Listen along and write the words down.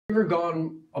Have you ever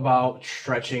gone about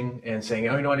stretching and saying,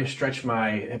 oh, you know, I need to stretch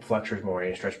my hip flexors more, I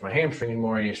need to stretch my hamstring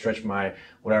more, I need to stretch my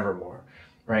whatever more,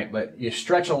 right? But you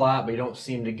stretch a lot, but you don't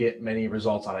seem to get many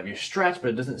results out of it. You stretch, but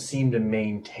it doesn't seem to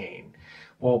maintain.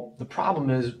 Well, the problem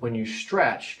is when you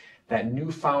stretch, that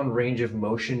newfound range of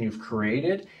motion you've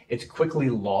created, it's quickly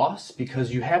lost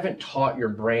because you haven't taught your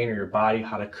brain or your body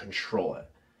how to control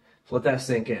it. So let that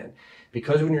sink in.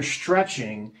 Because when you're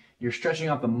stretching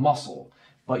out the muscle,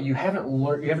 but you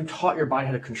haven't taught your body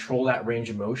how to control that range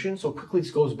of motion, so it quickly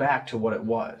goes back to what it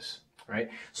was, right?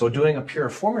 So doing a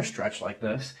piriformis stretch like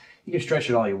this, you can stretch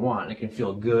it all you want, and it can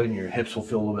feel good, and your hips will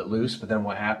feel a little bit loose, but then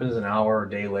what happens an hour or a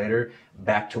day later,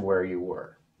 back to where you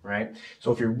were, right?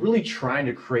 So if you're really trying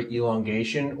to create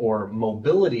elongation or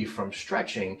mobility from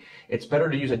stretching, it's better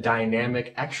to use a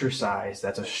dynamic exercise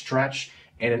that's a stretch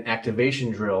and an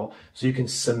activation drill so you can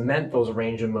cement those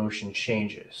range of motion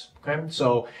changes. Okay,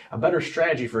 so a better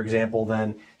strategy, for example,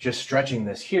 than just stretching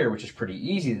this here, which is pretty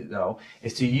easy though,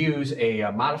 is to use a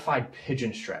modified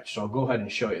pigeon stretch. So I'll go ahead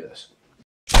and show you this.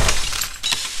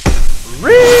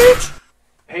 Reach!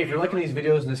 Hey, if you're liking these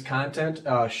videos and this content,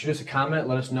 shoot us a comment,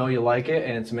 let us know you like it,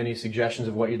 and some any suggestions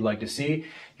of what you'd like to see.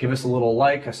 Give us a little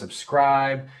like, a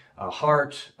subscribe, a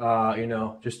heart, you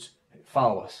know, just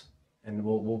follow us. And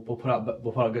we'll put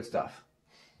out good stuff.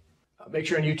 Make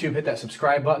sure on YouTube hit that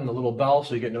subscribe button, the little bell,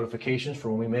 so you get notifications for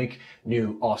when we make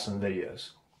new awesome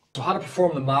videos. So how to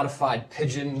perform the modified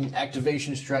pigeon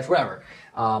activation stretch, whatever,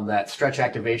 that stretch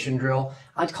activation drill.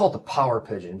 I'd call it the power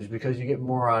pigeon just because you get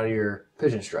more out of your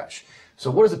pigeon stretch.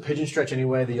 So what is a pigeon stretch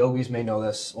anyway? The yogis may know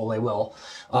this, well they will,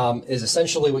 is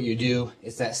essentially what you do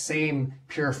is that same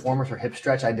piriformis or hip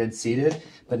stretch I did seated,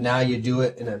 but now you do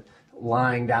it in a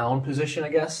lying down position, I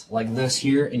guess, like this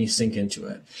here, and you sink into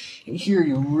it. And here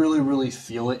you really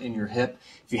feel it in your hip.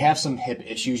 If you have some hip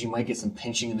issues, you might get some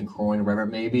pinching in the groin or whatever it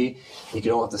may be. You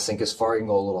don't have to sink as far, you can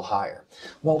go a little higher.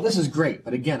 Well, this is great,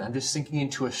 but again, I'm just sinking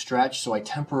into a stretch, so I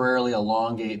temporarily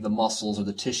elongate the muscles or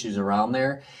the tissues around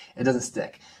there. It doesn't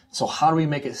stick. So how do we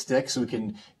make it stick so we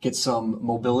can get some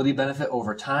mobility benefit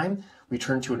over time? We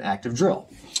turn to an active drill.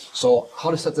 So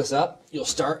how to set this up? You'll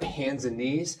start hands and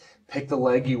knees. Pick the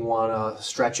leg you want to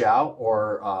stretch out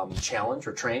or challenge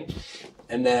or train.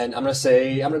 And then I'm going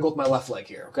to go with my left leg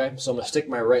here, okay? So I'm going to stick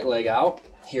my right leg out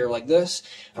here like this.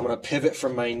 I'm going to pivot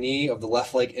from my knee of the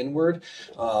left leg inward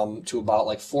to about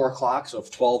like 4 o'clock. So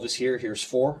if 12 is here, here's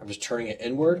 4. I'm just turning it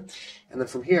inward. And then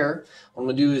from here, what I'm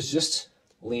going to do is just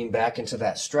lean back into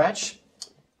that stretch.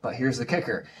 But here's the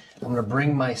kicker. I'm going to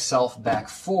bring myself back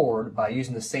forward by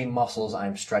using the same muscles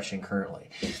I'm stretching currently.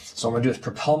 So what I'm going to do is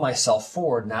propel myself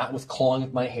forward, not with clawing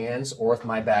with my hands or with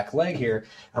my back leg here.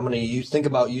 I'm going to think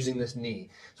about using this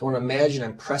knee. So I want to imagine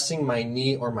I'm pressing my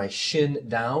knee or my shin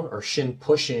down or shin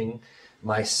pushing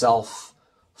myself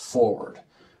forward,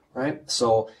 right?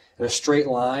 So in a straight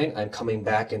line, I'm coming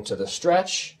back into the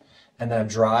stretch, and then I'm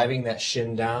driving that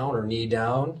shin down or knee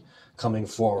down, coming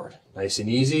forward. Nice and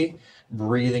easy,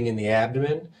 breathing in the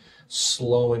abdomen.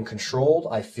 Slow and controlled.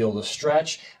 I feel the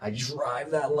stretch. I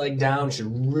drive that leg down. You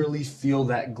should really feel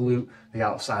that glute, the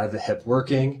outside of the hip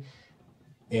working,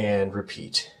 and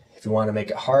repeat. If you want to make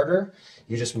it harder,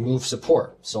 you just move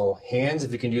support. So hands,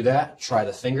 if you can do that, try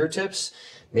the fingertips,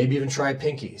 maybe even try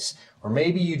pinkies. Or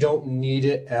maybe you don't need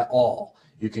it at all.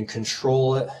 You can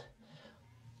control it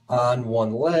on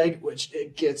one leg, which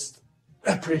it gets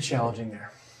pretty challenging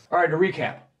there. All right, to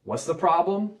recap, what's the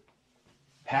problem?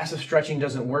 Passive stretching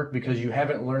doesn't work because you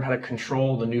haven't learned how to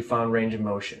control the newfound range of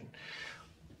motion.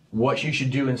 What you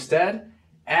should do instead,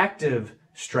 active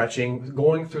stretching,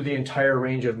 going through the entire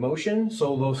range of motion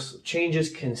so those changes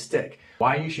can stick.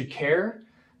 Why you should care?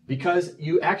 Because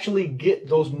you actually get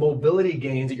those mobility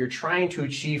gains that you're trying to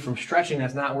achieve from stretching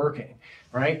that's not working,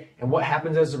 right? And what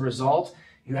happens as a result?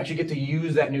 You actually get to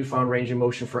use that newfound range of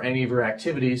motion for any of your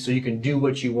activities so you can do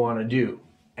what you want to do.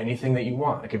 Anything that you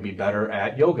want. It could be better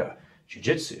at yoga,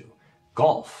 jiu-jitsu,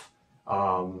 golf,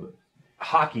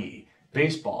 hockey,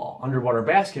 baseball, underwater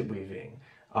basket weaving,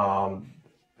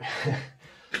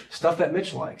 stuff that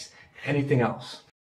Mitch likes, anything else.